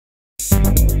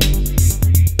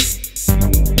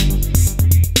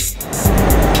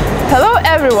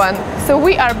everyone, so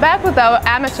we are back with our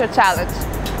amateur challenge.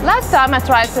 Last time I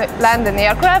tried to land an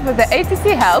aircraft with the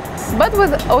ATC help, but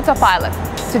with autopilot.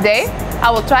 Today I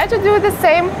will try to do the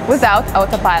same without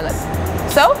autopilot.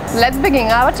 So let's begin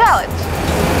our challenge.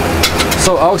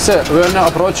 So Auxe, we are now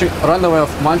approaching runway of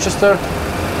Manchester.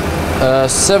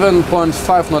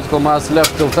 7.5 nautical miles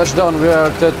left till touchdown. We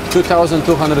are at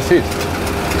 2,200 feet.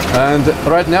 And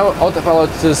right now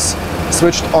autopilot is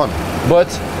switched on. But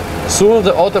soon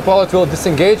the autopilot will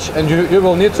disengage and you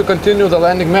will need to continue the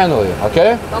landing manually,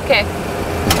 okay? Okay.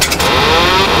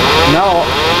 Now,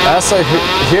 as I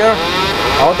hear,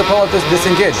 autopilot is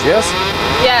disengaged, yes?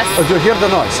 Yes. Do you hear the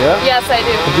noise, yeah? Yes, I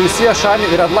do. Do you see a shiny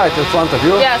red light in front of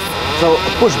you? Yes. So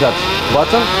push that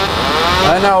button.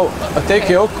 And now take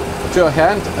yoke to your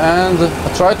hand and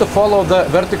try to follow the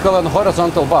vertical and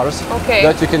horizontal bars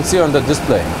that you can see on the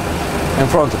display in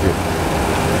front of you.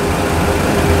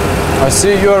 I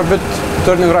see you're a bit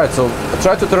turning right, so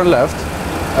try to turn left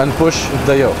and push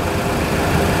the yoke.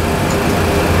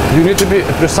 You need to be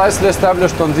precisely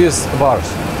established on these bars.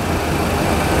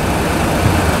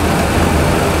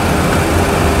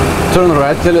 Turn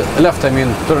right, left,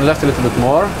 turn left a little bit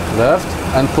more, left,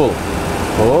 and pull.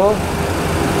 Pull.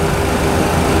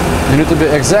 You need to be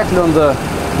exactly on the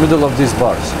middle of these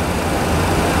bars.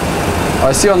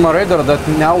 I see on my radar that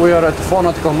now we are at 4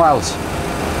 nautical miles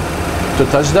to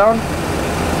touchdown.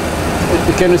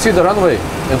 Can you see the runway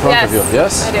in front of you?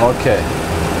 Yes? I do. Okay.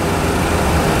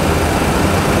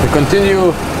 We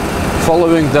continue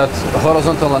following that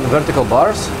horizontal and vertical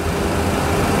bars.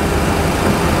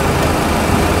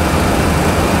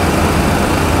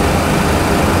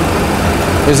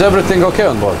 Is everything okay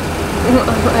on board?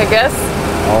 I guess.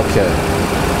 Okay.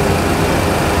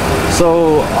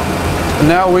 So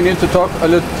now we need to talk a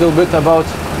little bit about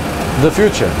the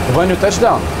future. When you touch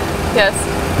down, yes,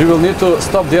 you will need to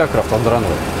stop the aircraft on the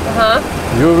runway.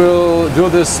 You will do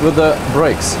this with the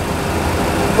brakes.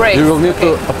 You will need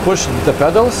to push the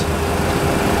pedals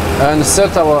and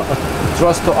set our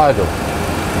thrust to idle.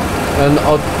 And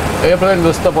airplane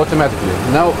will stop automatically.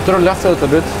 Now turn left a little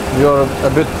bit. You're a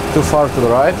bit too far to the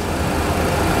right.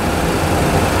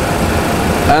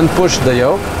 And push the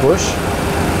yoke. Push.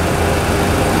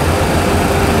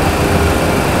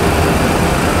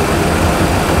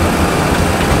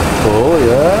 Pull,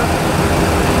 yeah.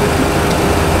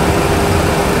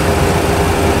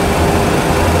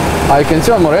 I can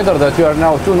see on my radar that you are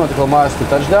now 2 nautical miles to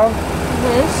touchdown.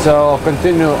 So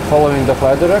continue following the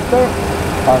flight director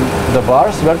on the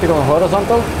bars, vertical and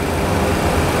horizontal.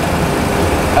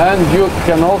 And you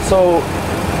can also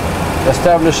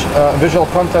establish visual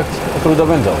contact through the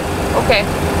window. Okay.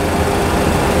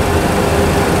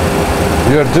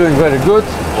 You are doing very good.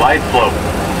 Light flow.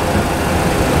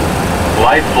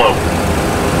 Light flow.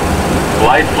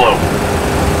 Light flow.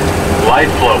 Light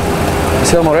flow.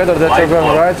 See on my radar that you're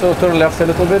going right, so turn left a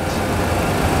little bit.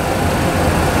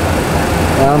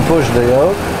 And push the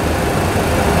yoke.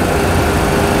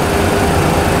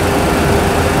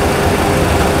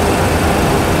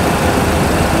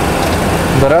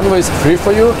 The runway is free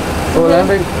for you for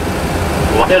landing.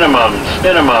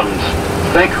 Minimums.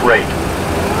 Think rate.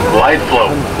 Light flow.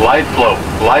 Light flow.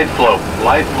 Light flow.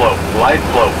 Light flow. Light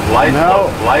flow. Light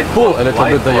flow. Light flow. Pull a little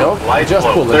bit the yoke. Just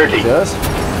pull a little bit, yes.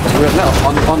 We are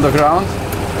now on the ground.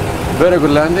 Very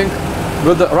good landing.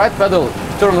 With the right pedal,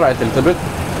 turn right a little bit.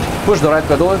 Push the right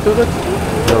pedal a little bit.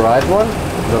 The right one.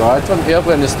 The right one.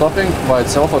 Airplane is stopping by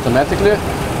itself automatically.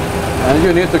 And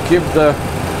you need to keep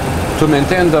to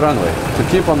maintain the runway, to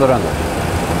keep on the runway.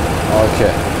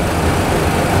 Okay.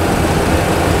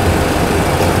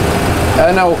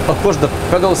 And now push the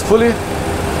pedals fully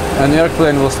and the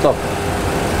airplane will stop.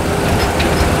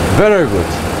 Very good.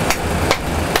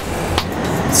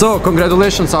 So,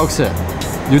 congratulations, Auxe.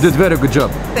 You did very good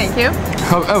job. Thank you.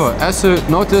 However, as you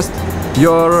noticed,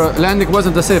 your landing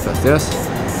wasn't the safest, yes?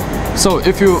 So,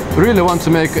 if you really want to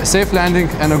make a safe landing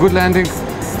and a good landing,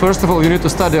 first of all, you need to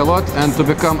study a lot and to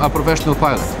become a professional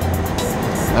pilot.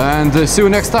 And see you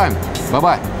next time.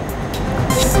 Bye-bye.